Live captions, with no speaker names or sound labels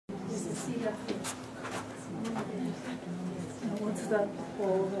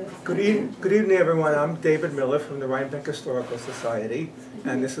Good evening, everyone. I'm David Miller from the Rhinebeck Historical Society,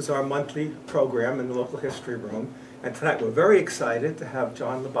 and this is our monthly program in the local history room. And tonight we're very excited to have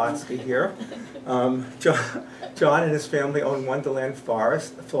John Lobotsky here. John and his family own Wonderland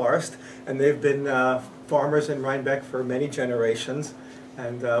Florist, and they've been farmers in Rhinebeck for many generations.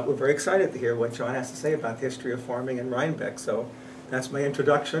 And we're very excited to hear what John has to say about the history of farming in Rhinebeck. So that's my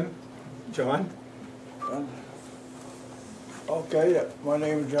introduction. John? Okay, my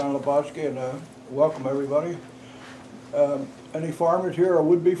name is John Lobotsky, and welcome everybody. Any farmers here or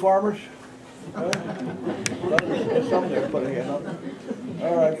would-be farmers? That's something they're putting in.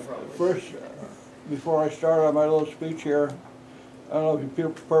 All right, first, before I start on my little speech here, I don't know if you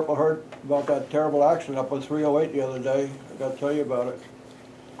people heard about that terrible accident up on 308 the other day. I got to tell you about it.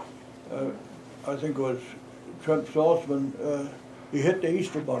 I think it was Trent Saltzman. He hit the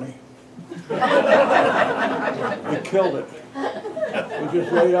Easter Bunny. He killed it. He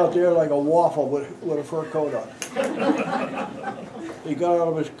just laid out there like a waffle with a fur coat on. He got out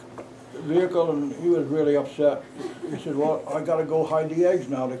of his vehicle and he was really upset. He said, well, I got to go hide the eggs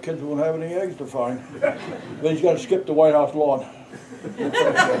now. The kids won't have any eggs to find. But he's got to skip the White House lawn.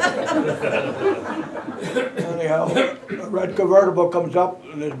 Anyhow, a red convertible comes up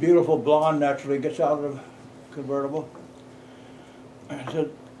and this beautiful blonde naturally gets out of the convertible. I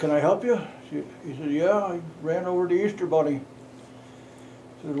said, can I help you? He said, yeah, I ran over the Easter Bunny.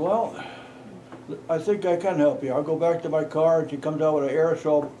 I said, well, I think I can help you. I'll go back to my car, and she comes out with an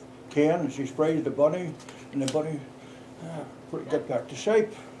aerosol can, and she sprays the bunny, and the bunny gets back to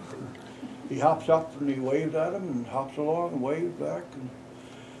shape. He hops up, and he waves at him, and hops along, and waves back. And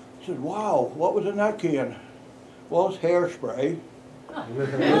I said, wow, what was in that can? Well, it's hairspray.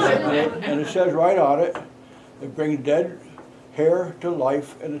 And it says right on it, it brings dead hair to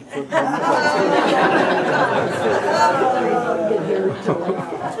life, and it's for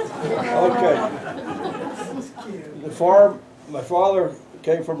Okay. The farm, my father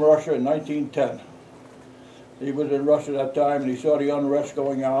came from Russia in 1910. He was in Russia at that time, and he saw the unrest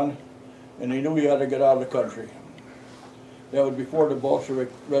going on, and he knew he had to get out of the country. That was before the Bolshevik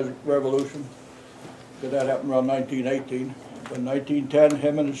Revolution. That happened around 1918. But in 1910,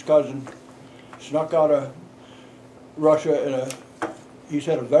 him and his cousin snuck out of Russia in he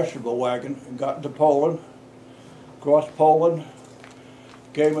said a vegetable wagon, and got into Poland, crossed Poland,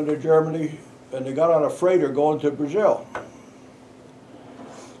 came into Germany, and they got on a freighter going to Brazil.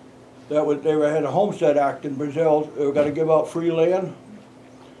 They had a Homestead Act in Brazil. They were going to give out free land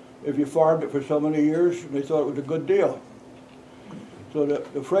if you farmed it for so many years, and they thought it was a good deal. So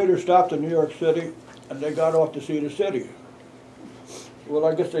the freighter stopped in New York City, and they got off to see the city. Well,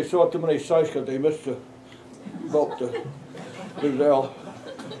 I guess they saw too many sights because they missed the boat to Brazil.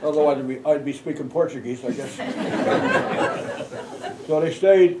 Although I'd be speaking Portuguese, I guess. So they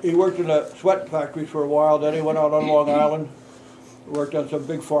stayed. He worked in the sweat factories for a while. Then he went out on Long Island, worked on some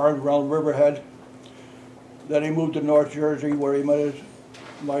big farms around Riverhead. Then he moved to North Jersey, where he met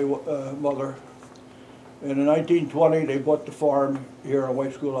my mother. And in 1920, they bought the farm here on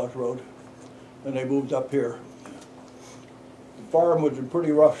White Schoolhouse Road, and they moved up here. The farm was in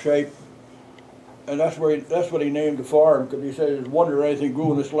pretty rough shape, and that's what he named the farm, because he said it was wonder anything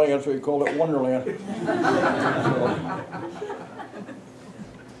grew in this land, so he called it Wonderland.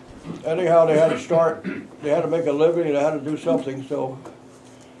 So, anyhow, they had to start. They had to make a living, and they had to do something. So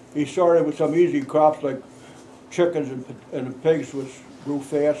he started with some easy crops like chickens and pigs, which grew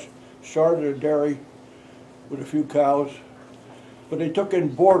fast. Started a dairy with a few cows, but they took in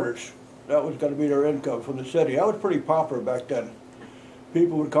boarders. That was going to be their income from the city. That was pretty popular back then.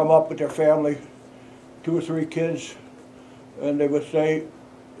 People would come up with their family, 2 or 3 kids, and they would stay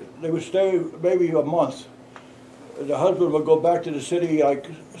maybe a month. The husband would go back to the city like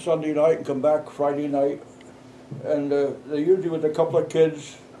Sunday night and come back Friday night, and they usually with a couple of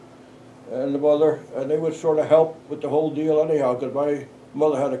kids and the mother, and they would sort of help with the whole deal anyhow, because my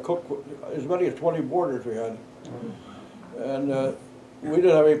mother had to cook as many as 20 boarders we had. And we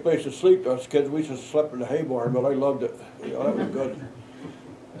didn't have any place to sleep, us kids. We just slept in the hay barn, but I loved it. You know, that was good.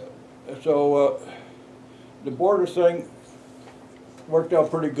 So the border thing worked out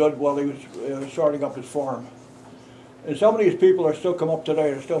pretty good while he was starting up his farm. And some of these people are still come up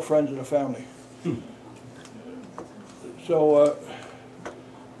today. They're still friends of the family. So,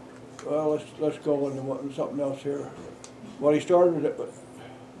 well, let's go into something else here. Well, he started it with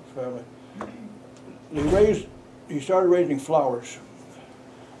family. He started raising flowers.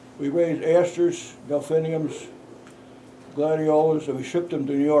 We raised asters, delphiniums, gladiolas, and we shipped them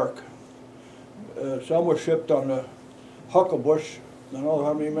to New York. Some were shipped on the hucklebush, I don't know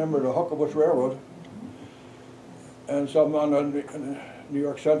how many remember the Hucklebush Railroad, and some on the New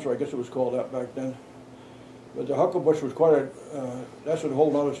York Central, I guess it was called that back then. But the Hucklebush was quite a, that's a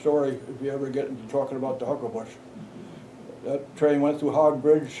whole other story if you ever get into talking about the Hucklebush. That train went through Hog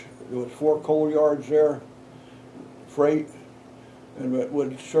Bridge. There was 4 coal yards there, freight, and it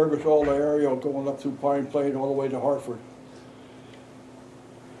would service all the area going up through Pine Plain all the way to Hartford.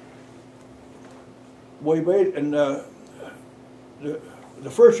 We made, and the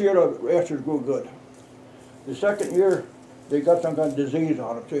first year the rasters grew good. The second year they got some kind of disease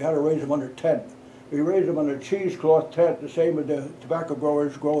on them, so you had to raise them under tent. We raised them under cheesecloth tent, the same as the tobacco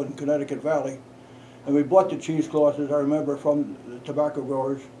growers grow in Connecticut Valley. And we bought the cheesecloth, as I remember, from the tobacco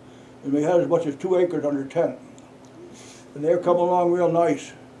growers. And we had as much as 2 acres under tent. And they were coming along real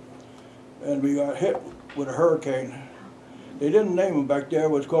nice. And we got hit with a hurricane. They didn't name them back there.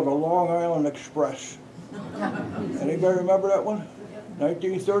 It was called the Long Island Express. Anybody remember that one?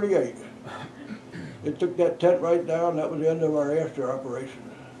 1938. They took that tent right down. That was the end of our aster operation.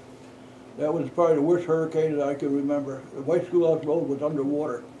 That was probably the worst hurricane that I can remember. The White Schoolhouse Road was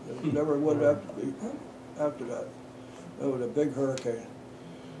underwater. It never would have to be after that. That was a big hurricane.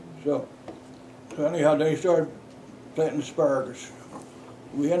 So anyhow, then he started planting asparagus.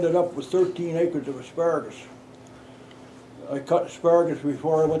 We ended up with 13 acres of asparagus. I cut asparagus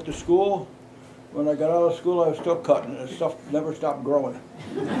before I went to school. When I got out of school, I was still cutting, and the stuff never stopped growing.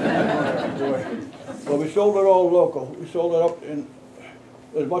 Well, we sold it all local. We sold it up in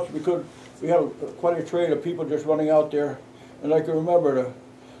as much as we could. We had quite a trade of people just running out there. And I can remember,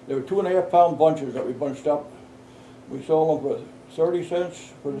 there were 2.5 pound bunches that we bunched up. We sold them for 30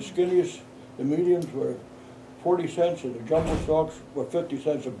 cents for the skinniest. The mediums were 40 cents, and the jumbo stalks were 50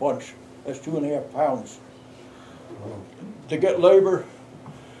 cents a bunch. That's 2.5 pounds. To get labor,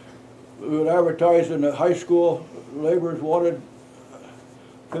 we would advertise in the high school. Laborers wanted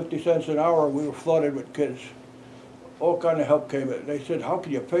 50 cents an hour. We were flooded with kids. All kind of help came in. They said, how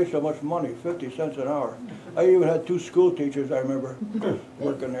can you pay so much money, 50 cents an hour? I even had 2 school teachers, I remember,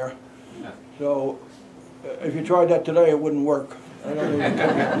 working there. So if you tried that today, it wouldn't work. I don't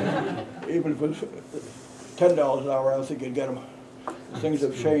even, even if it was $10 an hour, I don't think you'd get them. Things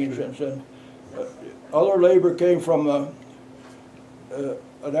have changed since then. Other labor came from an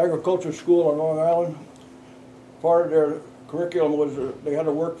agriculture school on Long Island. Part of their curriculum was they had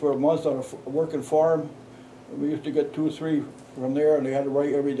to work for a month on a working farm. We used to get 2 or 3 from there, and they had to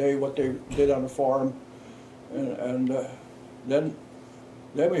write every day what they did on the farm. And then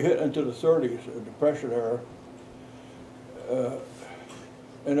we hit into the 30s, the Depression era.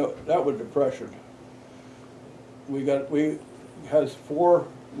 And that was depression. We had 4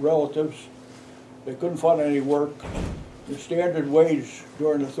 relatives. They couldn't find any work. The standard wage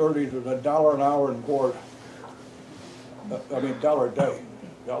during the 30s was $1 an hour and board. I mean, $1 a day,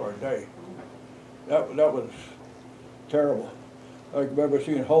 $1 a day. That was terrible. I remember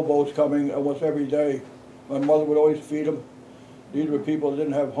seeing hobos coming almost every day. My mother would always feed them. These were people that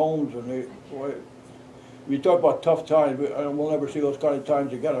didn't have homes, and they. Boy, you talk about tough times. We'll never see those kind of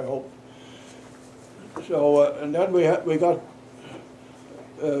times again, I hope. So, and then we got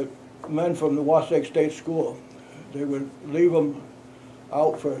men from the Wasatch State School. They would leave them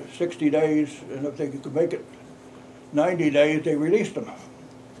out for 60 days, and if they could make it 90 days, they released them.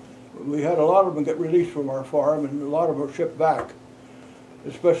 We had a lot of them get released from our farm, and a lot of them were shipped back,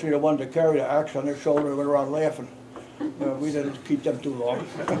 especially the ones that carried an axe on their shoulder and went around laughing. We didn't keep them too long.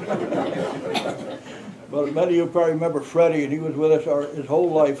 But many of you probably remember Freddie, and he was with us his whole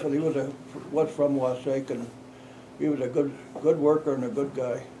life, and he was from Wasatch, and he was a good worker and a good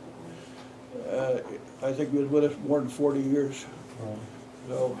guy. I think he was with us more than 40 years.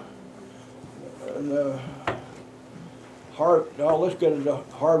 So, and now let's get into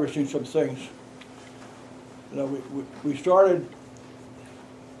harvesting some things. We started,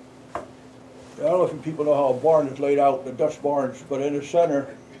 I don't know if people know how a barn is laid out, the Dutch barns, but in the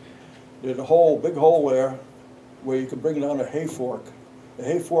center, there's a hole, big hole there, where you can bring down a hay fork. The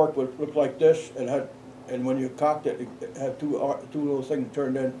hay fork would look like this, and when you cocked it, it had two little things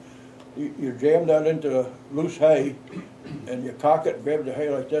turned in. You jam that into the loose hay, and you cock it, grab the hay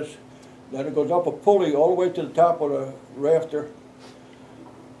like this. Then it goes up a pulley all the way to the top of the rafter.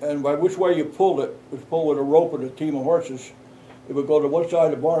 And by which way you pulled it was pulled with a rope and a team of horses. It would go to one side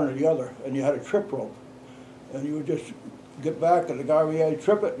of the barn or the other, and you had a trip rope. And you would just get back, and the guy we had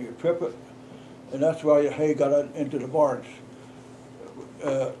trip it, and you trip it, and that's why the hay got into the barns.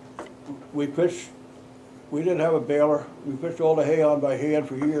 We didn't have a baler. We pitched all the hay on by hand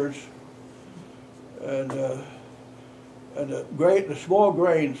for years. And the small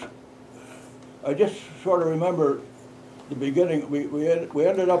grains, I just sort of remember the beginning, we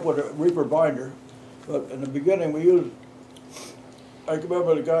ended up with a reaper binder, but in the beginning we used, I can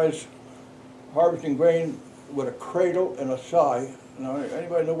remember the guys harvesting grain with a cradle and a scythe. Now,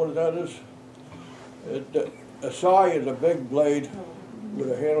 anybody know what that is? A scythe is a big blade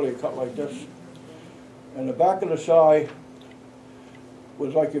with a handle you cut like this. And the back of the scythe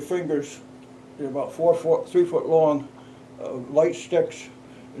was like your fingers, they're about 3 foot long, light sticks.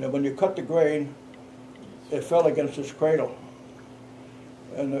 And then when you cut the grain, it fell against this cradle.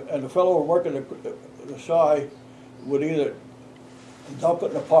 And the fellow working the scythe would either dump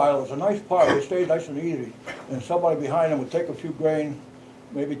it in a pile. It was a nice pile, it stayed nice and easy. And somebody behind him would take a few grain,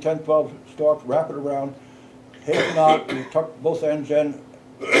 maybe 10, 12 stalks, wrap it around, half knot, and you tuck both ends in,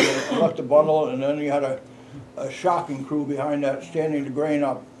 and left the bundle, and then you had a shocking crew behind that, standing the grain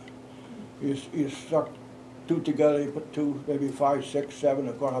up. You stuck 2 together, you put 2, maybe 5, 6, 7,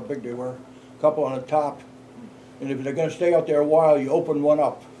 I forgot how big they were, a couple on the top. And if they're going to stay out there a while, you open one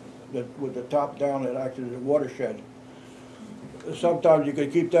up with the top down, that acted as a watershed. Sometimes you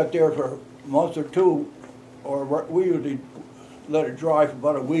could keep that there for a month or 2, or we usually let it dry for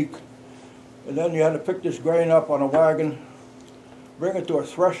about a week. And then you had to pick this grain up on a wagon, bring it to a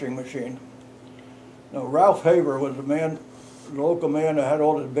threshing machine. Now, Ralph Haver was the local man that had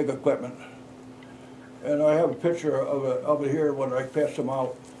all this big equipment. And I have a picture of it here when I passed him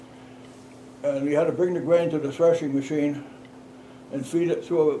out. And you had to bring the grain to the threshing machine and feed it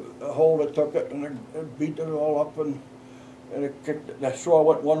through a hole that took it, and it beat it all up, and it kicked, the straw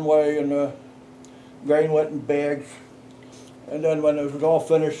went one way and the grain went in bags. And then when it was all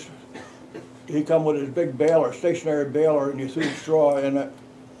finished, he come with his big baler, stationary baler, and you threw the straw in it,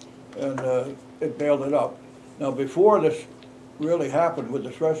 and it baled it up. Now, before this really happened with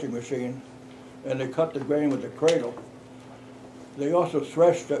the threshing machine, and they cut the grain with the cradle, they also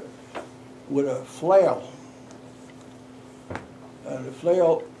threshed it with a flail. And the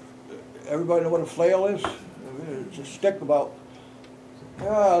flail, everybody know what a flail is? It's a stick about,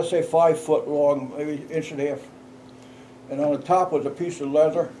 let's say 5 foot long, maybe 1.5 inches. And on the top was a piece of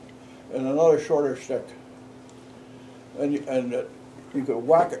leather and another shorter stick. And you could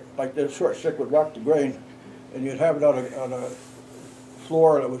whack it, like this short stick would whack the grain, and you'd have it on a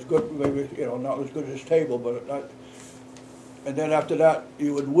floor that was good, maybe, you know, not as good as this table, but not. And then after that,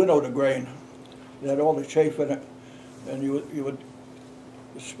 you would winnow the grain. It had all the chaff in it, and you would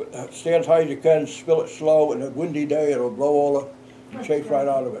stand as high as you can, spill it slow, and a windy day it'll blow all the chaff right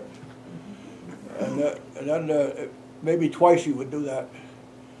out of it. And then maybe twice you would do that.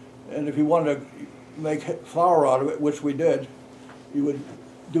 And if you wanted to make flour out of it, which we did, you would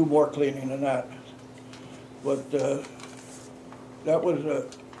do more cleaning than that. But that was,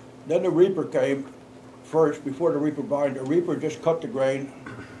 then the reaper came first, before the reaper binder. Reaper just cut the grain,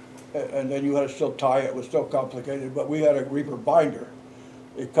 and then you had to still tie it. It was still complicated, but we had a reaper binder.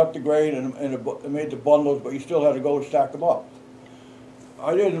 It cut the grain and it made the bundles, but you still had to go and stack them up.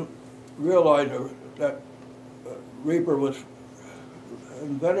 I didn't realize that reaper was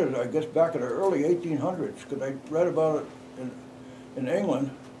invented, I guess, back in the early 1800s, because I read about it in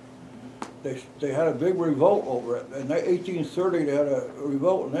England. They had a big revolt over it. In 1830, they had a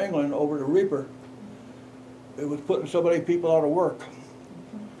revolt in England over the reaper. It was putting so many people out of work.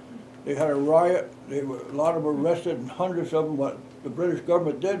 They had a riot. A lot of them were arrested, and hundreds of them, what the British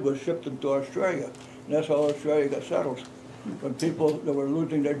government did was ship them to Australia. And that's how Australia got settled, when people that were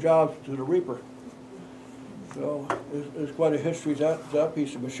losing their jobs to the reaper. So there's quite a history to that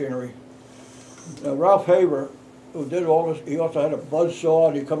piece of machinery. Now, Ralph Haver, who did all this, he also had a buzz saw,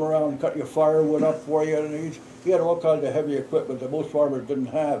 and he'd come around and cut your firewood up for you, and he had all kinds of heavy equipment that most farmers didn't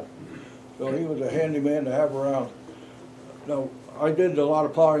have. So he was a handy man to have around. Now, I did a lot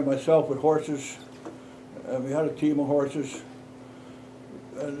of plowing myself with horses, and we had a team of horses,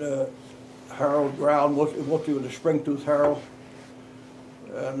 and Harold ground, mostly with a spring-tooth Harold.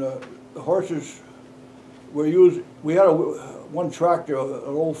 And the horses were used, we had one tractor, an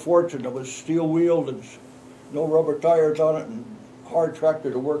old Fortune, that was steel-wheeled and no rubber tires on it, and hard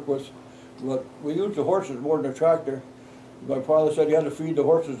tractor to work with. But we used the horses more than the tractor. My father said he had to feed the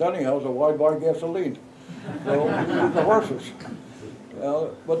horses anyhow, so why buy gasoline? So we used the horses.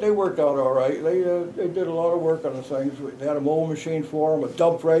 But they worked out all right. They did a lot of work on the things. They had a mowing machine for them, a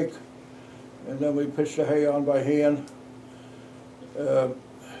dump rake, and then we pitched the hay on by hand.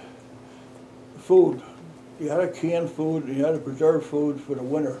 Food. You had to can food, and you had to preserve food for the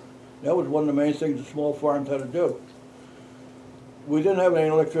winter. That was one of the main things the small farms had to do. We didn't have any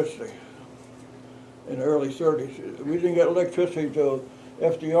electricity in the early 30s. We didn't get electricity until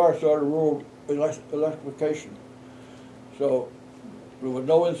FDR started rural electrification. So there was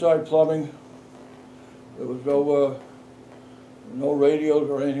no inside plumbing. There was no no radios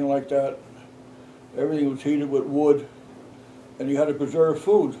or anything like that. Everything was heated with wood, and you had to preserve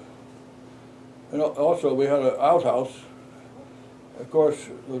food. And also, we had an outhouse. Of course,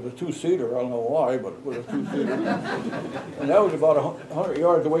 it was a two-seater. I don't know why, but it was a two-seater. And that was about 100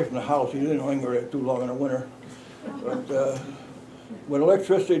 yards away from the house. You didn't linger there too long in the winter. But when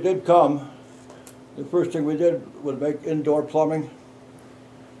electricity did come, the first thing we did was make indoor plumbing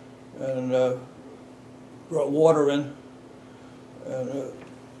and brought water in. And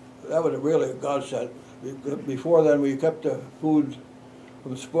that was really a godsend. Before then, we kept the food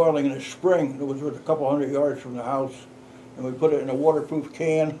from spoiling in the spring. It was a couple hundred yards from the house. And we put it in a waterproof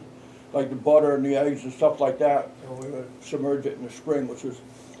can, like the butter and the eggs and stuff like that. And we would submerge it in the spring, which was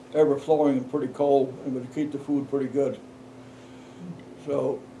ever-flowing and pretty cold, and would keep the food pretty good.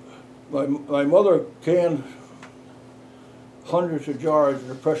 So my mother canned hundreds of jars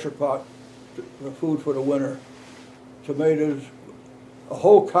in a pressure pot for food for the winter. Tomatoes, a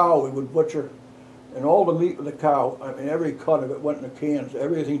whole cow we would butcher, and all the meat of the cow, I mean every cut of it went in the cans.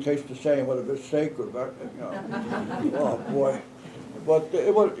 Everything tastes the same, whether it's steak or, oh boy. But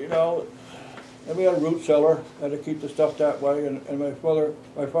it was, and we had a root cellar, had to keep the stuff that way, and my father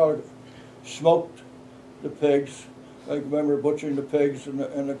smoked the pigs. I remember butchering the pigs and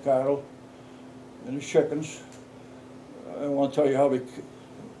the cattle and the chickens. I don't want to tell you how we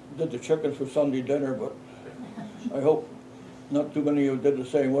did the chickens for Sunday dinner, but I hope not too many of you did the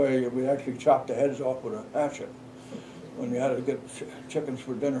same way. We actually chopped the heads off with a hatchet when you had to get chickens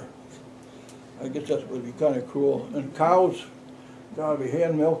for dinner. I guess that would be kind of cruel. And cows, God, we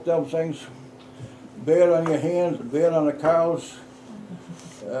hand milked them things. Bad on your hands and bad on the cows.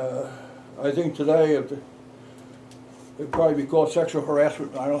 I think today it'd probably be called sexual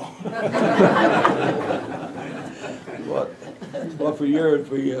harassment. I don't know. but for years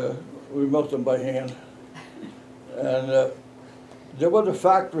we milked them by hand. And there was a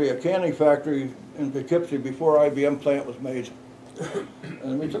factory, a canning factory in Poughkeepsie before IBM plant was made.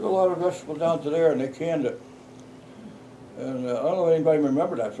 And we took a lot of vegetables down to there and they canned it. And I don't know if anybody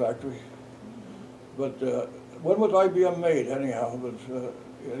remember that factory. But when was IBM made anyhow?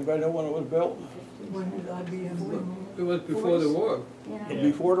 Anybody know when it was built? When did IBM built? It was before the war. Yeah.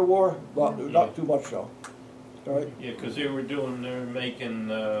 Before the war? Well, not too much though. Right? Yeah, because they were making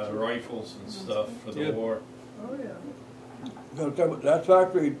rifles and stuff for the war. Oh, yeah. That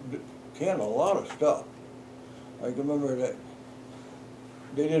factory canned a lot of stuff. I can remember that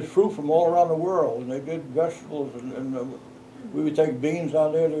they did fruit from all around the world, and they did vegetables, and we would take beans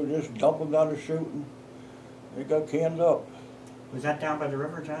out there, they would just dump them down the chute, and they got canned up. Was that down by the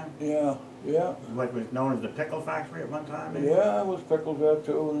river, John? Yeah, yeah. What was known as the pickle factory at one time? Maybe? Yeah, it was pickles there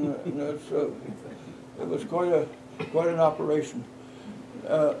too, and it's, it was quite an operation.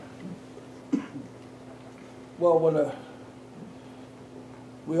 Well, when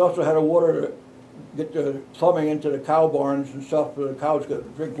we also had a water to get the plumbing into the cow barns and stuff, so the cows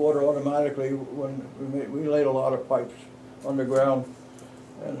could drink water automatically. When we laid a lot of pipes underground,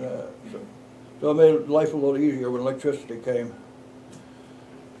 and so it made life a little easier when electricity came.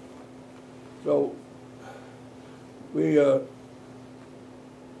 So we, after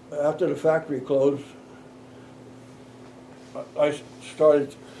the factory closed, I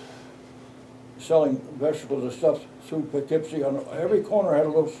started selling vegetables and stuff through Poughkeepsie. On every corner had a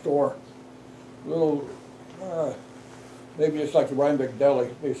little store, maybe just like the Rhinebeck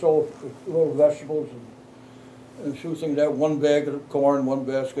deli. They sold little vegetables and a few things. That one bag of corn, one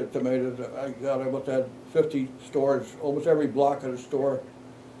basket of tomatoes. I must have had 50 stores, almost every block of the store.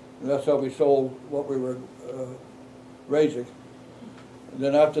 And that's how we sold what we were raising. And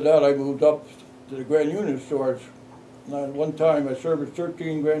then after that, I moved up to the Grand Union stores. And at one time, I serviced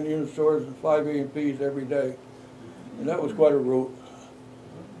 13 Grand Union stores and 5 A&Ps every day. And that was quite a route.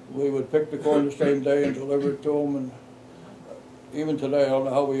 We would pick the corn the same day and deliver it to them. And even today, I don't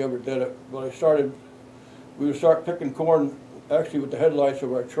know how we ever did it. But we would start picking corn actually with the headlights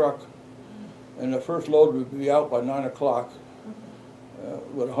of our truck. And the first load would be out by 9 o'clock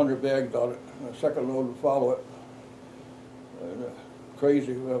with 100 bags on it. And the second load would follow it.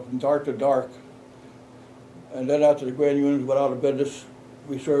 Crazy, from dark to dark. And then after the Grand Unions went out of business,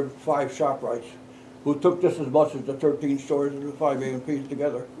 we served 5 ShopRites, who took just as much as the 13 stores and the 5 A&Ps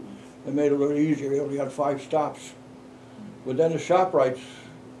together. It made it a little easier. We only had 5 stops. But then the ShopRites,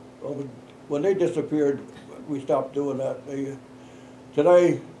 when they disappeared, we stopped doing that.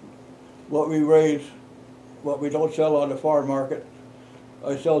 Today, what we raise, what we don't sell on the farm market,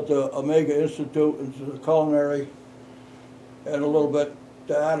 I sell to Omega Institute and to the Culinary, and a little bit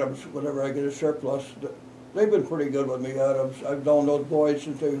to Adams whenever I get a surplus. They've been pretty good with me, Adams. I've known those boys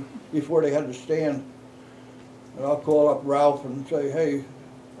since before they had the stand. And I'll call up Ralph and say, hey,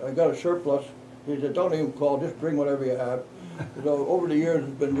 I got a surplus. He said, don't even call, just bring whatever you have. So over the years,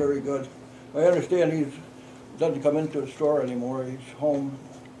 it's been very good. I understand he doesn't come into the store anymore. He's home.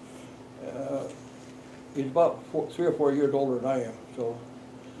 He's about 3 or 4 years older than I am, so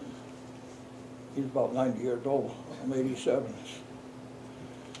he's about 90 years old. I'm 87.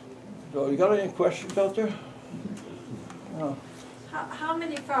 So you got any questions out there? No. How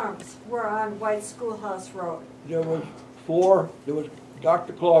many farms were on White Schoolhouse Road? There was 4. There was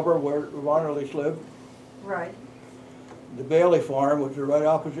Dr. Klauber, where Ronnerleys lived. Right. The Bailey Farm, which is right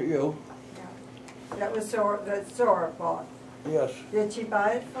opposite you. Yeah. That was Zora bought. Yes, Did she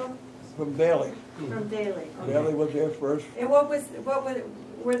buy it from Bailey. from Daly? Okay. Bailey was there first. And what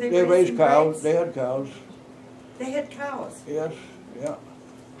were they They raised raising cows. grapes? They had cows. They had cows. Yes, yeah.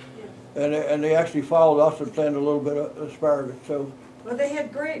 And they actually followed us and planted a little bit of asparagus too. Well, they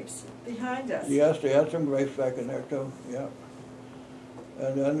had grapes behind us. Yes, they had some grapes back in there too, yeah.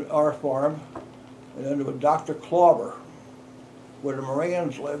 And then our farm, and then there was Dr. Klauber, where the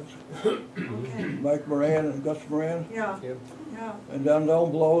Morans lived. Okay. Mike Moran and Gus Moran. Yeah. Yeah. And then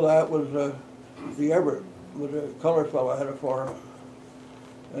down below that was the Everett, was a colored fellow had a farm.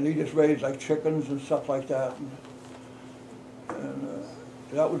 And he just raised like chickens and stuff like that. And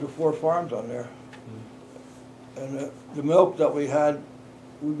that was the 4 farms on there. And the milk that we had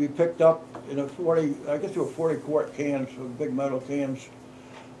would be picked up in a 40, I guess there were 40 quart cans, so big metal cans.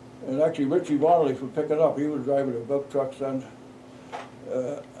 And actually Richie Ronnerleys would pick it up. He was driving the milk trucks then.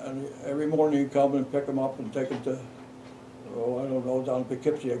 And every morning he'd come and pick them up and take them to, oh, I don't know, down in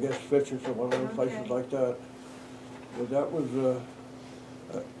Poughkeepsie, I guess, Fitch's or one of those places like that. But that was,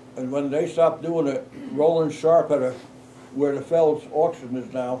 and when they stopped doing it, Roland Sharp had a, where the Fells auction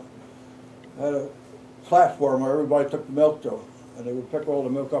is now, had a platform where everybody took the milk to, and they would pick all the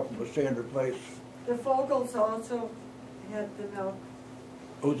milk up from a standard place. The Fogels also had the milk.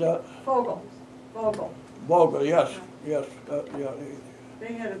 Who's that? Vogel. Vogel, yes, yes, yeah.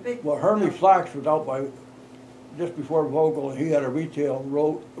 They had a big. Well, Hermie Flax was out by, just before Vogel, and he had a retail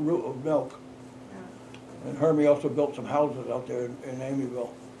route of milk. Yeah. And Hermie also built some houses out there in Amyville.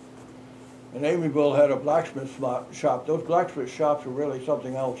 And Amyville had a blacksmith shop. Those blacksmith shops were really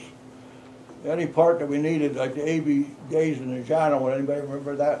something else. Any part that we needed, like the A.B. Gaze and the Jano, anybody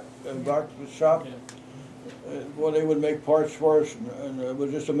remember that blacksmith shop? Yeah. Well, they would make parts for us, and it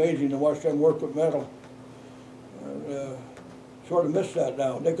was just amazing to watch them work with metal. And, sort of miss that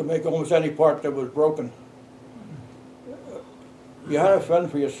now. They could make almost any part that was broken. You had to fend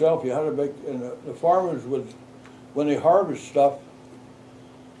for yourself. You had to make, and the farmers would, when they harvest stuff,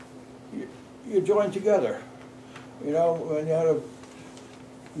 you join together. You know, when you had to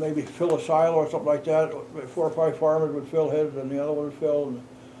maybe fill a silo or something like that, 4 or 5 farmers would fill his and the other one would fill, and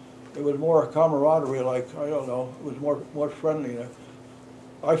it was more camaraderie, like, I don't know, it was more friendly.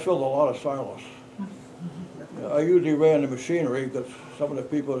 I filled a lot of silos. I usually ran the machinery because some of the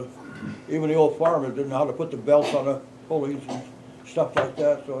people, even the old farmers, didn't know how to put the belts on the pulleys and stuff like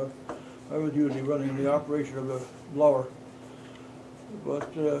that, so I was usually running the operation of the blower.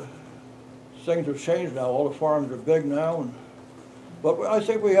 But things have changed now. All the farms are big now, but I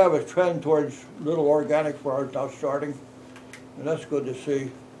think we have a trend towards little organic farms now starting, and that's good to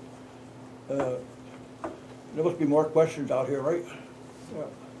see. There must be more questions out here, right? Yeah.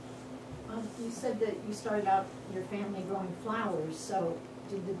 You said that you started out your family growing flowers, so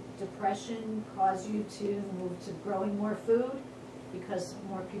did the Depression cause you to move to growing more food because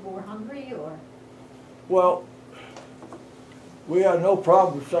more people were hungry, or? Well, we had no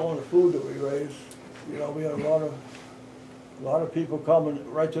problem with selling the food that we raised. You know, we had a lot of people coming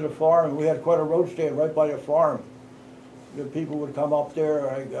right to the farm. We had quite a road stand right by the farm. The people would come up there.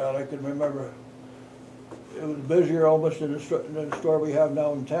 I can remember it was busier almost than the store we have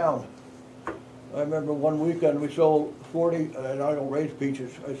now in town. I remember one weekend we sold 40, and I don't raise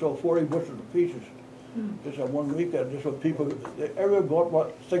peaches, I sold 40 bushels of peaches. Just on one weekend, just with people, everyone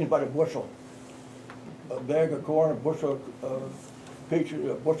bought things by the bushel. A bag of corn, a bushel of peaches,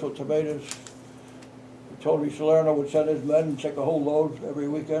 a bushel of tomatoes. Tony Salerno would send his men and take a whole load every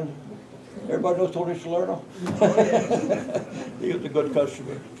weekend. Everybody knows Tony Salerno? He was a good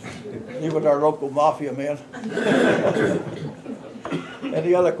customer. He was our local mafia man.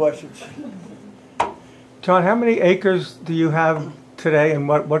 Any other questions? John, how many acres do you have today, and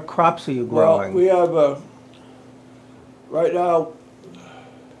what crops are you growing? Well, we have, right now,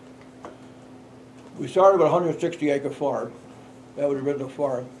 we started with a 160-acre farm. That was the original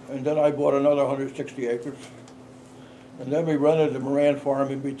farm. And then I bought another 160 acres. And then we rented the Moran farm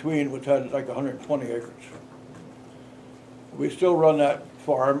in between, which had like 120 acres. We still run that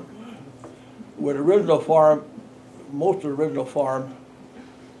farm. Where the original farm most of the original farm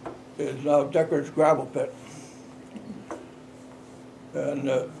is now Decker's gravel pit.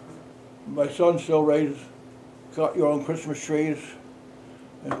 And my son still raises, cut your own Christmas trees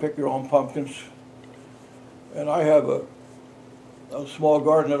and pick your own pumpkins. And I have a small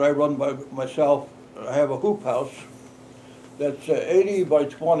garden that I run by myself. I have a hoop house that's 80 by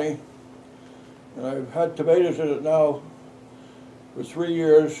 20, and I've had tomatoes in it now for 3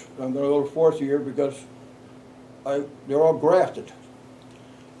 years. I'm going to go to the 4th year because they're all grafted.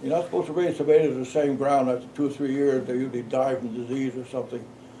 You're not supposed to raise tomatoes in the same ground after 2 or 3 years. They usually die from disease or something.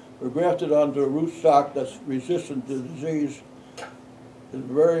 They're grafted onto a rootstock that's resistant to disease. It's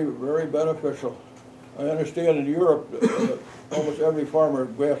very, very beneficial. I understand in Europe, almost every farmer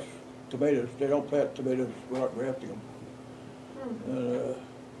grafts tomatoes. They don't plant tomatoes without grafting them. And,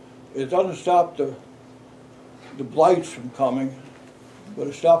 it doesn't stop the blights from coming, but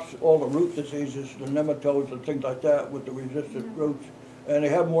it stops all the root diseases, the nematodes and things like that with the resistant roots. And they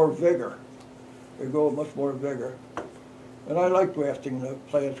have more vigor. They grow with much more vigor. And I like grafting the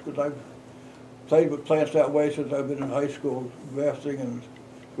plants because I've played with plants that way since I've been in high school, grafting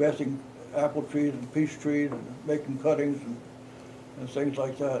apple trees and peach trees and making cuttings and things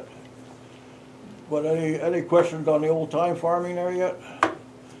like that. But any questions on the old time farming there yet?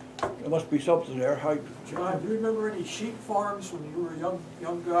 There must be something there. John, do you remember any sheep farms when you were a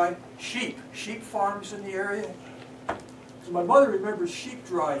young guy? Sheep farms in the area? So my mother remembers sheep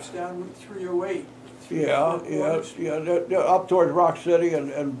drives down Route 308. Yeah. They're up towards Rock City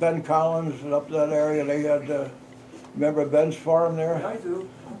and Ben Collins and up that area. They had, remember Ben's farm there? Yeah, I do.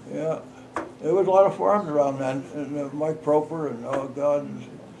 Yeah. There was a lot of farms around then, and Mike Proper and, oh God.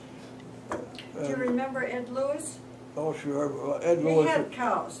 Do you remember Ed Lewis? Oh, sure. Ed He Lewis. had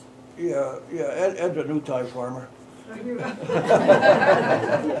cows. Yeah. Ed's a new time farmer.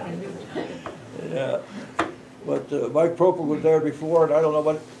 Yeah. But Mike Proper was there before, and I don't know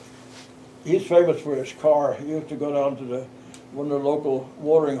what. He's famous for his car. He used to go down to one of the local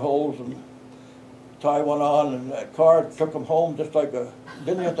watering holes and tie one on, and that car took him home just like a.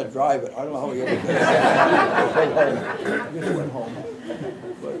 Didn't have to drive it. I don't know how he ever did it. Just went home.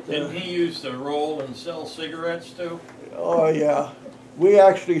 But, Didn't he used to roll and sell cigarettes too? Oh yeah. We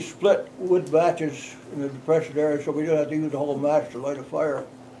actually split wood matches in the Depression era, so we didn't have to use the whole match to light a fire.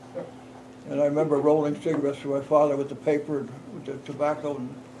 And I remember rolling cigarettes for my father with the paper and with the tobacco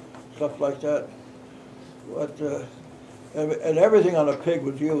and stuff like that. But and everything on a pig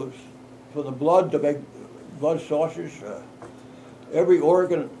was used. For the blood to make blood sausage, every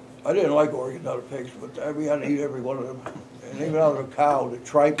organ. I didn't like organs out of pigs, but we had to eat every one of them. And even out of a cow, the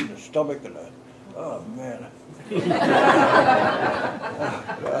tripe and the stomach and the, oh man.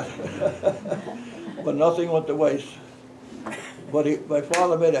 But nothing went to waste. But my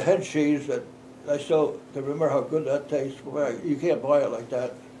father made a head cheese that I still can remember how good that tastes. You can't buy it like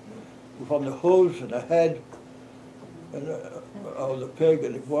that. From the hooves and the head and of the pig,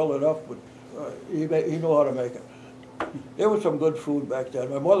 and he boiled it up. He knew how to make it. There was some good food back then.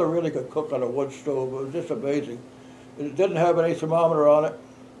 My mother really could cook on a wood stove. It was just amazing. It didn't have any thermometer on it,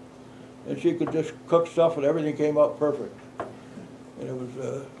 and she could just cook stuff, and everything came out perfect. And it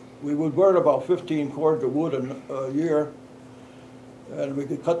was we would burn about 15 cords of wood a year, and we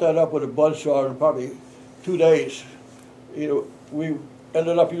could cut that up with a buzzsaw in probably 2 days. We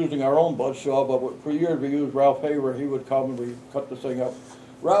ended up using our own buzzsaw, but for years we used Ralph Haver. He would come and we cut the thing up.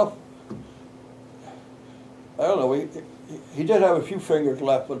 Ralph, I don't know, he did have a few fingers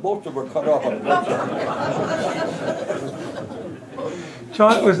left, but most of them were cut off on the buzzsaw.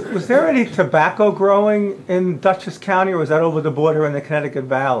 John, was there any tobacco growing in Dutchess County, or was that over the border in the Connecticut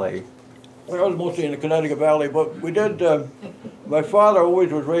Valley? Well, I was mostly in the Connecticut Valley, but we did, my father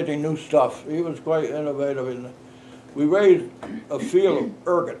always was raising new stuff. He was quite innovative. We raised a field of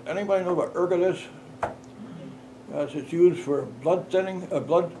ergot. Anybody know what ergot is? It's used for blood thinning,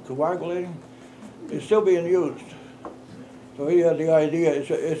 blood coagulating. It's still being used. So he had the idea,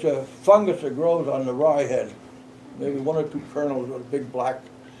 it's a fungus that grows on the rye head. Maybe 1 or 2 kernels with a big black.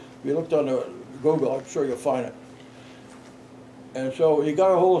 If you looked on the Google, I'm sure you'll find it. And so he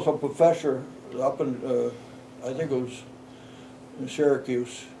got a hold of some professor up in, I think it was in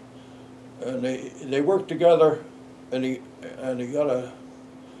Syracuse. And they worked together, and he got a,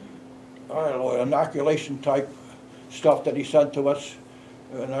 I don't know, inoculation type stuff that he sent to us.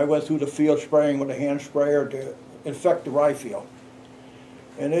 And I went through the field spraying with a hand sprayer to infect the rye field.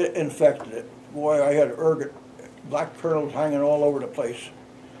 And it infected it. Boy, I had ergot, black kernels hanging all over the place.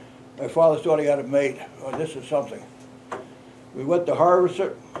 My father thought he had it made. Oh, this is something. We went to harvest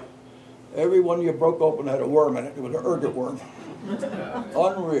it. Every one you broke open had a worm in it. It was an ergot worm.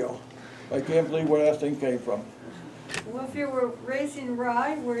 Unreal. I can't believe where that thing came from. Well, if you were raising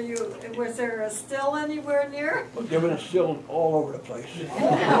rye, was there a still anywhere near? There was still all over the place.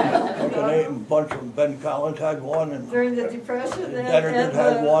 Like an eight bunch of them. Ben Collins had one, and During the Depression and Dennerton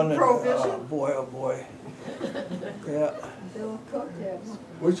had one, the and Prohibition? oh boy. Yeah. Bill Cook had.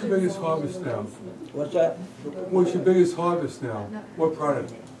 What's your biggest harvest now? What's that? What's your biggest harvest now? What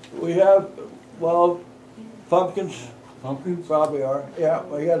product? We have, well, pumpkins Pumpkins? probably are. Yeah,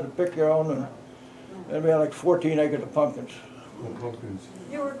 well, you had to pick your own, and we had like 14 acres of pumpkins. Oh, pumpkins.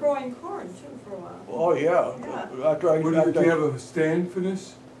 You were growing corn too for a while. Oh, yeah. Yeah. After Do you have a stand for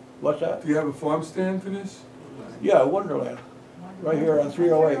this? What's that? Do you have a farm stand for this? Yeah, Wonderland, right here on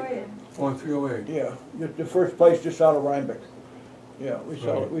 308. On 308? Yeah, the first place just out of Rhinebeck. Yeah, we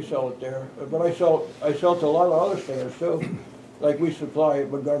sell it there. But I sell to a lot of other stands too. Like we supply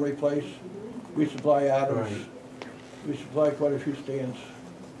Montgomery Place, we supply Adams, Right. we supply quite a few stands.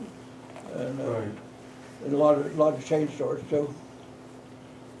 And, Right. and a lot of chain stores too.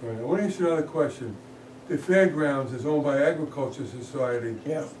 Right. I want to ask you another question. The fairgrounds is owned by Agriculture Society.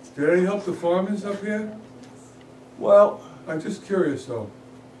 Yeah. Do they help the farmers up here? Well, I'm just curious though.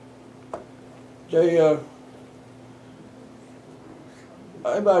 they,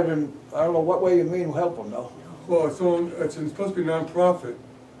 I imagine, I don't know what way you mean help them though. Well, it's supposed to be non-profit,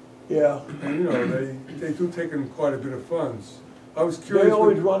 Yeah. and you know, they do take in quite a bit of funds. I was curious. They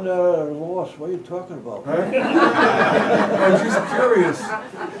always what- run that at a loss. What are you talking about? Huh? I was just curious.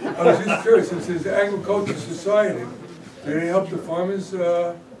 I was just curious, since it's Agriculture Society, do they help the farmers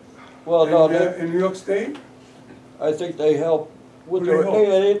Well, no, they, in New York State? I think they help with What do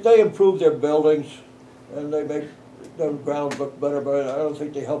they they improve their buildings and they make the grounds look better, but I don't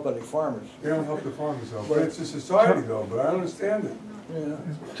think they help any farmers. They don't help the farmers though, but it's a society though, but I understand it.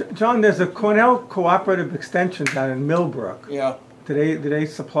 Yeah. John, there's a Cornell Cooperative Extension down in Millbrook. Yeah. Do they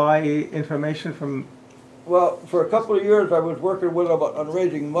supply information from? Well, for a couple of years I was working with them on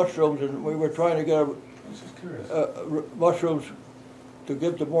raising mushrooms, and we were trying to get I was just curious. mushrooms to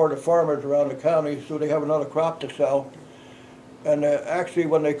give to more of the farmers around the county so they have another crop to sell. And actually,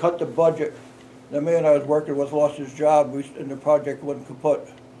 when they cut the budget, the man I was working with lost his job, and the project wasn't kaput.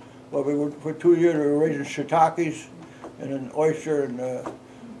 Well, for 2 years we were raising shiitakes and an oyster and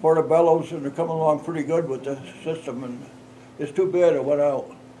portobellos, and they're coming along pretty good with the system. And it's too bad it went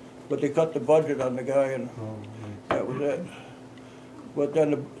out, but they cut the budget on the guy, and that was it. But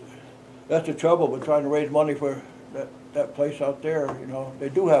then that's the trouble with trying to raise money for that place out there. You know, they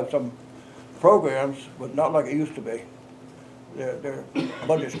do have some programs, but not like it used to be. Their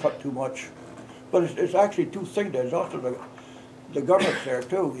budget's cut too much. But it's actually two things. There's also the government's there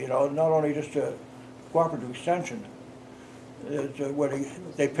too. You know, not only just a cooperative extension. It's where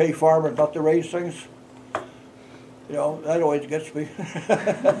they pay farmers not to raise things. You know, that always gets me.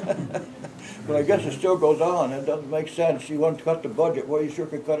 But I guess it still goes on. It doesn't make sense. You want to cut the budget, well, you sure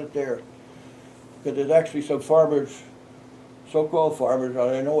can cut it there. Because there's actually some farmers, so-called farmers,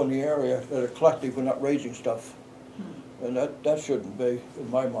 that I know in the area, that are collecting for not raising stuff. And that shouldn't be,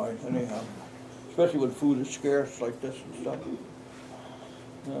 in my mind, anyhow. Especially when food is scarce like this and stuff.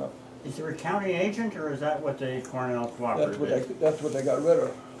 Yeah. Is there a county agent, or is that what the Cornell Cooperative is? That's what they got rid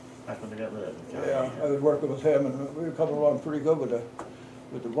of. That's what they got rid of, the county Yeah, agent. I was working with him, and we were coming along pretty good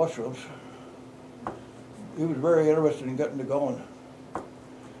with the mushrooms. He was very interested in getting it going.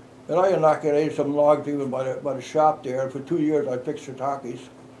 And I inoculated some logs even by the shop there, and for 2 years I fixed shiitakes.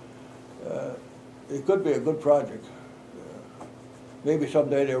 It could be a good project. Maybe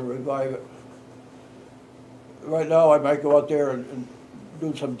someday they'll revive it. Right now I might go out there and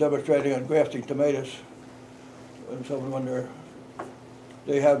do some demonstrating on grafting tomatoes. And so when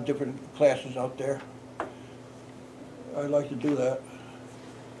they have different classes out there. I'd like to do that.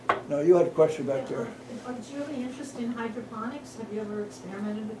 Now, you had a question back there. Do you have any interest in hydroponics? Have you ever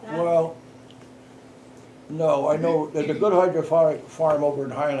experimented with that? Well, no, I know there's a good hydroponic farm over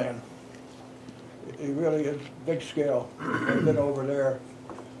in Highland. It really is big scale. I've been over there.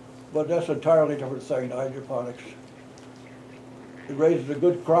 But that's an entirely different thing, the hydroponics. It raises a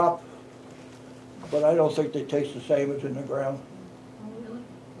good crop, but I don't think they taste the same as in the ground. Oh, really?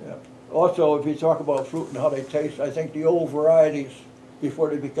 Yeah. Also, if you talk about fruit and how they taste, I think the old varieties, before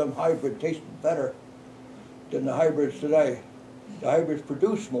they become hybrid, tasted better than the hybrids today. The hybrids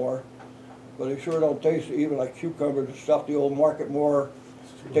produce more, but they sure don't taste, even like cucumbers and stuff, the old market more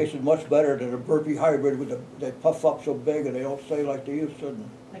tasted much better than a burpee hybrid with they puff up so big and they don't stay like they used to.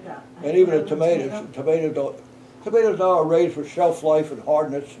 And even the tomatoes now are raised for shelf life and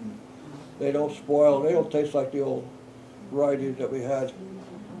hardness, and they don't spoil. They don't taste like the old varieties that we had.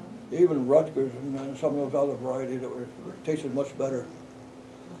 Even Rutgers and some of those other varieties that tasted much better.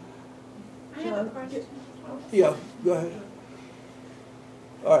 I have a question. Yeah, go ahead.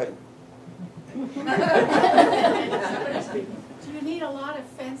 All right. Do you need a lot of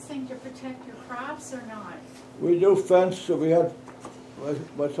fencing to protect your crops or not? We do fence, so we had,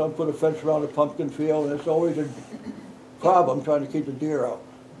 my son put a fence around the pumpkin field, and it's always a problem trying to keep the deer out.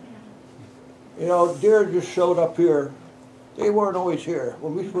 You know, deer just showed up here. They weren't always here.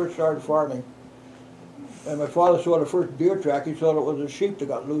 When we first started farming, and my father saw the first deer track, he thought it was a sheep that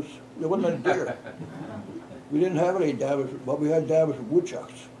got loose. There wasn't any deer. We didn't have any damage, but we had damage from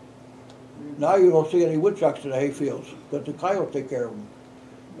woodchucks. Now you don't see any woodchucks in the hayfields, but the coyotes take care of them.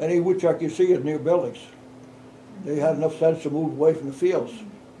 Any woodchuck you see is near buildings. They had enough sense to move away from the fields.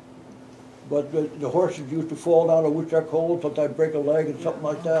 But the horses used to fall down a woodchuck hole, sometimes break a leg and something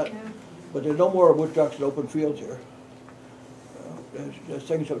like that. But there's no more woodchucks in open fields here.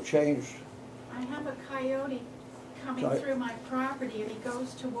 Things have changed. I have a coyote coming through my property, and he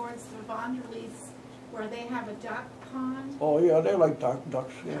goes towards the Vonderlees where they have a duck pond. Oh yeah, they like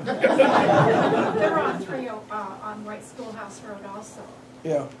ducks. Yeah. They're on on White Schoolhouse Road also.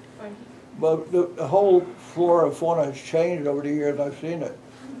 Yeah. But But the whole flora and fauna has changed over the years. I've seen it.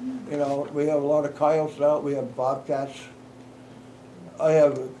 You know, we have a lot of coyotes now. We have bobcats. I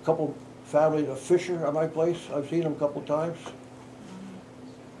have a couple families of fisher on my place. I've seen them a couple times.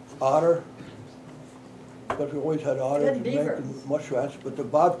 Otter. But we always had otters and mink and muskrats. But the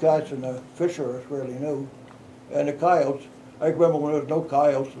bobcats and the fisher are fairly new. And the coyotes. I remember when there was no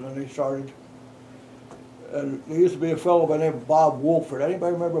coyotes, and then they started. And there used to be a fellow by the name of Bob Wolford.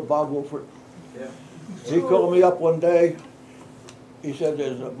 Anybody remember Bob Wolford? Yeah. He called me up one day. He said,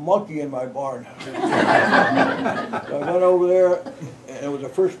 "There's a monkey in my barn." So I went over there, and it was the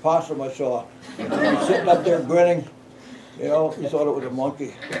first possum I saw. Sitting up there grinning. You know, he thought it was a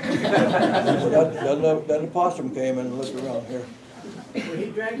monkey. Then the possum came and looked around here. Well, he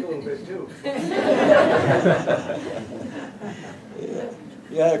drank a little bit too. Yeah.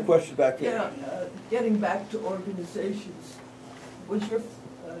 You had a question back here. Yeah, getting back to organizations, was your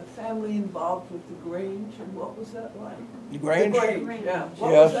family involved with the Grange, and what was that like? The Grange? The Grange, yeah.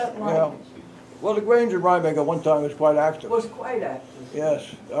 What Yes, was that like? yeah. Well, the Grange in Rhinebeck at one time was quite active. Was quite active.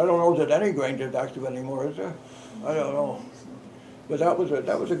 Yes. I don't know that any Grange is active anymore, is there? I don't know. But that was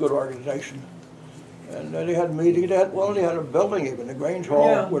a good organization. And they had meetings. They had a building even, the Grange Hall,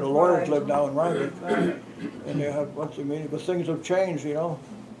 Yeah, where the lawyers right. lived now in Rhinebeck. And they had once a meeting. But things have changed, you know.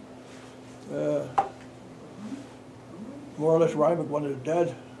 More or less, Rhinebeck one is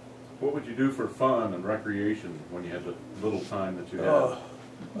dead. What would you do for fun and recreation when you had the little time that you had?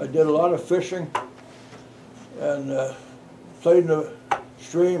 I did a lot of fishing and played in the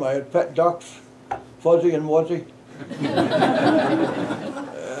stream. I had pet ducks, Fuzzy and Wuzzy.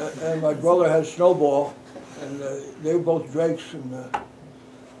 And my brother had Snowball, and they were both drakes, and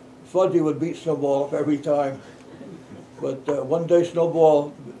Fuzzy would beat Snowball up every time. But one day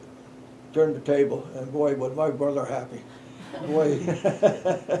Snowball turned the table, and boy, was my brother happy. Boy,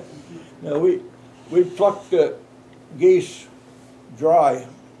 now we plucked the geese dry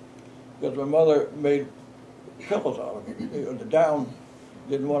because my mother made pillows out of them. You know, the down,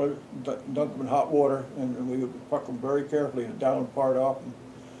 didn't want to dunk them in hot water, and we would pluck them very carefully, the down part off,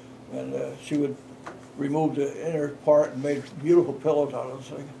 and she would remove the inner part and made beautiful pillows out of this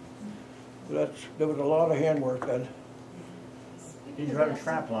thing. So there was a lot of handwork then. Did you have a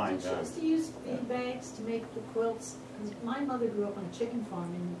trap line Did you done? used to use feed bags to make the quilts? Because my mother grew up on a chicken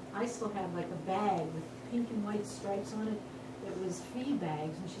farm, and I still have like a bag with pink and white stripes on it that was feed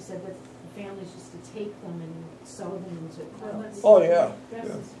bags, and she said that the families used to take them and sew them into quilts. Oh yeah.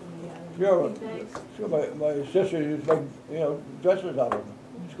 Dresses for me, Sure, feed bags. sure. My sister used to make dresses out of them,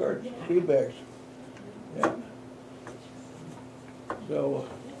 skirts, feed bags. Yeah. So.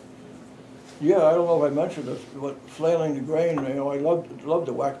 Yeah, I don't know if I mentioned this, but flailing the grain, I loved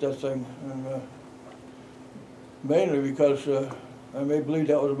to whack that thing, and mainly because I may believe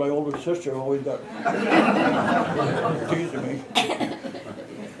that was my older sister who always got teasing me.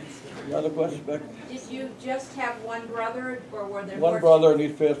 Another question, Beck? Did you just have one brother, or were there One more? brother, and he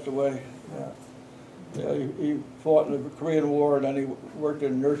passed away. Yeah, he fought in the Korean War, and then he worked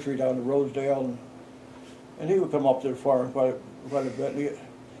in a nursery down in Rosedale, and he would come up to the farm quite a bit.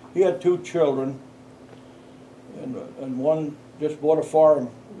 He had 2 children, and one just bought a farm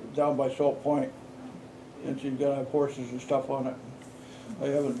down by Salt Point, and she's got to have horses and stuff on it. I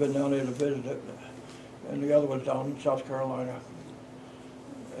haven't been down there to visit it, and the other one's down in South Carolina.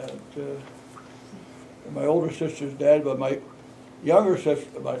 And my older sister's dead, but my younger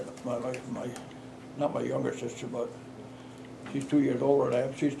sister, not my younger sister, but she's 2 years older than I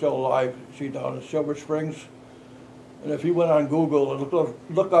am. She's still alive. She's down in Silver Springs. And if you went on Google and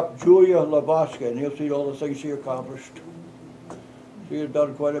look up Julia Lobotsky, and you'll see all the things she accomplished. She has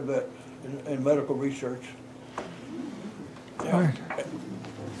done quite a bit in medical research. Yeah. All right.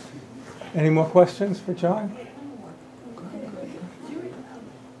 Any more questions for John?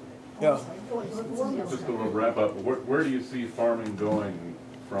 Yeah. Just to wrap up, where do you see farming going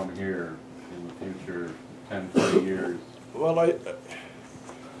from here in the future, 10, 20 years? Well,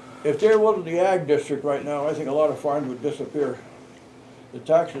 if there wasn't the ag district right now, I think a lot of farms would disappear. The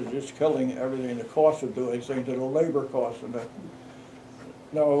taxes are just killing everything, the cost of doing things, and the labor costs and that.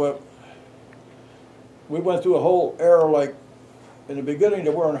 Now, we went through a whole era, like, in the beginning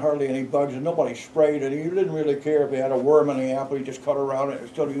there weren't hardly any bugs and nobody sprayed it. You didn't really care if you had a worm in the apple, you just cut around it and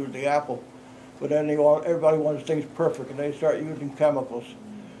still use the apple. But then everybody wants things perfect and they start using chemicals.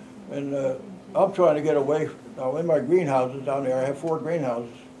 And I'm trying to get away. Now in my greenhouses down there, I have 4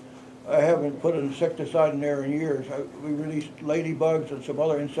 greenhouses. I haven't put an insecticide in there in years. We released ladybugs and some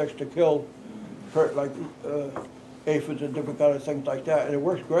other insects to kill, like aphids and different kind of things like that, and it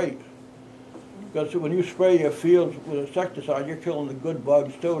works great. Because when you spray your fields with insecticide, you're killing the good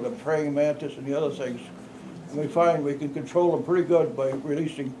bugs too, the praying mantis and the other things. And we find we can control them pretty good by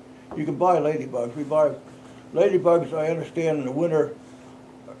releasing. You can buy ladybugs. We buy ladybugs, I understand, in the winter.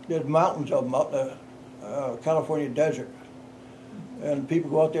 There's mountains of them out in the California desert. And people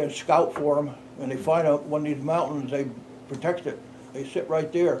go out there and scout for them, and they find out one of these mountains, they protect it. They sit right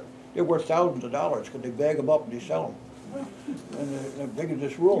there. They're worth thousands of dollars because they bag them up and they sell them. And they're big as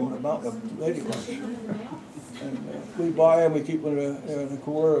this room, the mountain of ladybugs. And we buy them, we keep them in the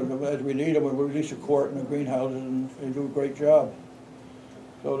cooler, and as we need them, we release a quart in the greenhouses, and they do a great job.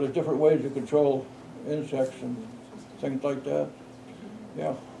 So there's different ways to control insects and things like that.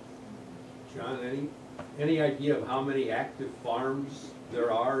 Yeah. John, any idea of how many active farms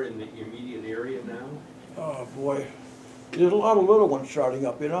there are in the immediate area now? Oh boy, there's a lot of little ones starting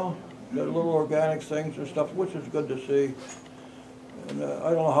up, you know. There's little organic things and stuff, which is good to see. And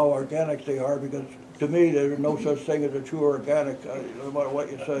I don't know how organic they are, because to me there's no such thing as a true organic, no matter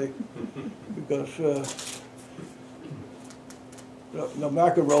what you say. Because the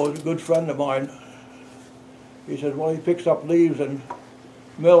McEnroe is a good friend of mine. He said, well, he picks up leaves and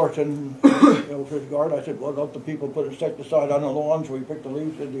Millerton, for his garden. I said, well, don't the people put insecticide on the lawns where you pick the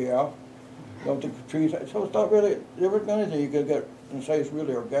leaves in the air? Don't the trees? So it's not really, there isn't anything you can get and say it's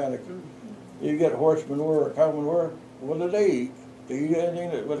really organic. You get horse manure or cow manure, what do they eat? They eat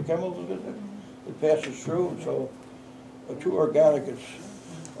anything that with chemicals in it? It passes through, so a true organic is,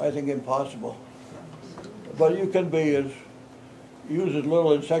 I think, impossible. But you can use as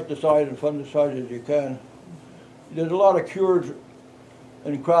little insecticide and fungicide as you can. There's a lot of cures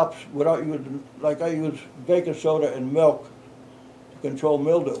in crops without using, like I use baking soda and milk to control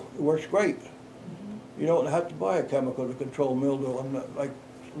mildew. It works great. You don't have to buy a chemical to control mildew.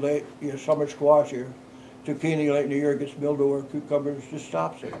 Like your summer squash, your zucchini late in the year gets mildew, or cucumbers, just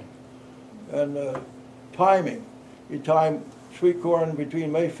stops it. And timing. You time sweet corn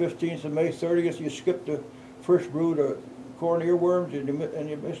between May 15th and May 30th. You skip the first brood of corn earworms and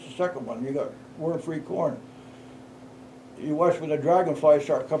you miss the second one. You got worm-free corn. You watch when the dragonflies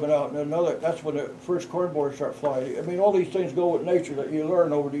start coming out, and that's when the first corn borers start flying. I mean, all these things go with nature that you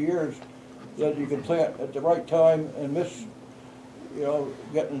learn over the years, that you can plant at the right time and miss,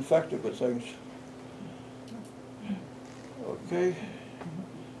 getting infected with things. Okay.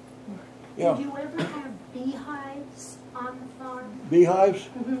 Yeah. Did you ever have beehives on the farm? Beehives?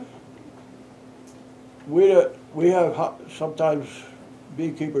 We have sometimes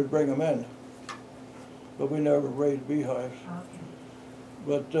beekeepers bring them in, but we never raised beehives.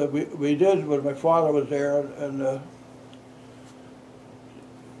 Okay. But we did when my father was there, and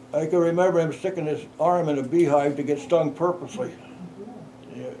I can remember him sticking his arm in a beehive to get stung purposely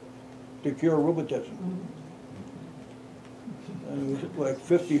to cure rheumatism. And it was like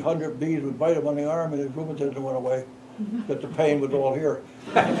 50, 100 bees would bite him on the arm, and his rheumatism went away. But the pain was all here.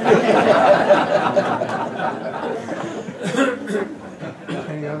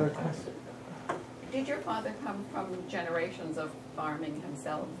 Any other questions? Did your father come from generations of farming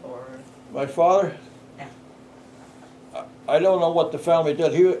himself, or? My father? Yeah. I don't know what the family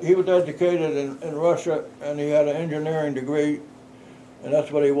did. He was educated in Russia, and he had an engineering degree, and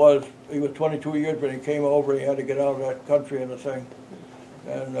that's what he was. He was 22 years when he came over. He had to get out of that country and the thing.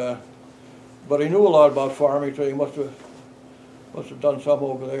 And but he knew a lot about farming, so he must have done some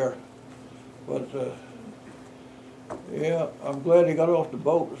over there. But yeah, I'm glad he got off the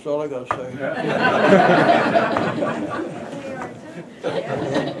boat. That's all I got to say.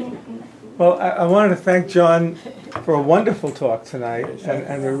 Well, I wanted to thank John for a wonderful talk tonight,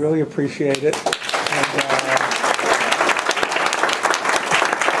 and we really appreciate it. And,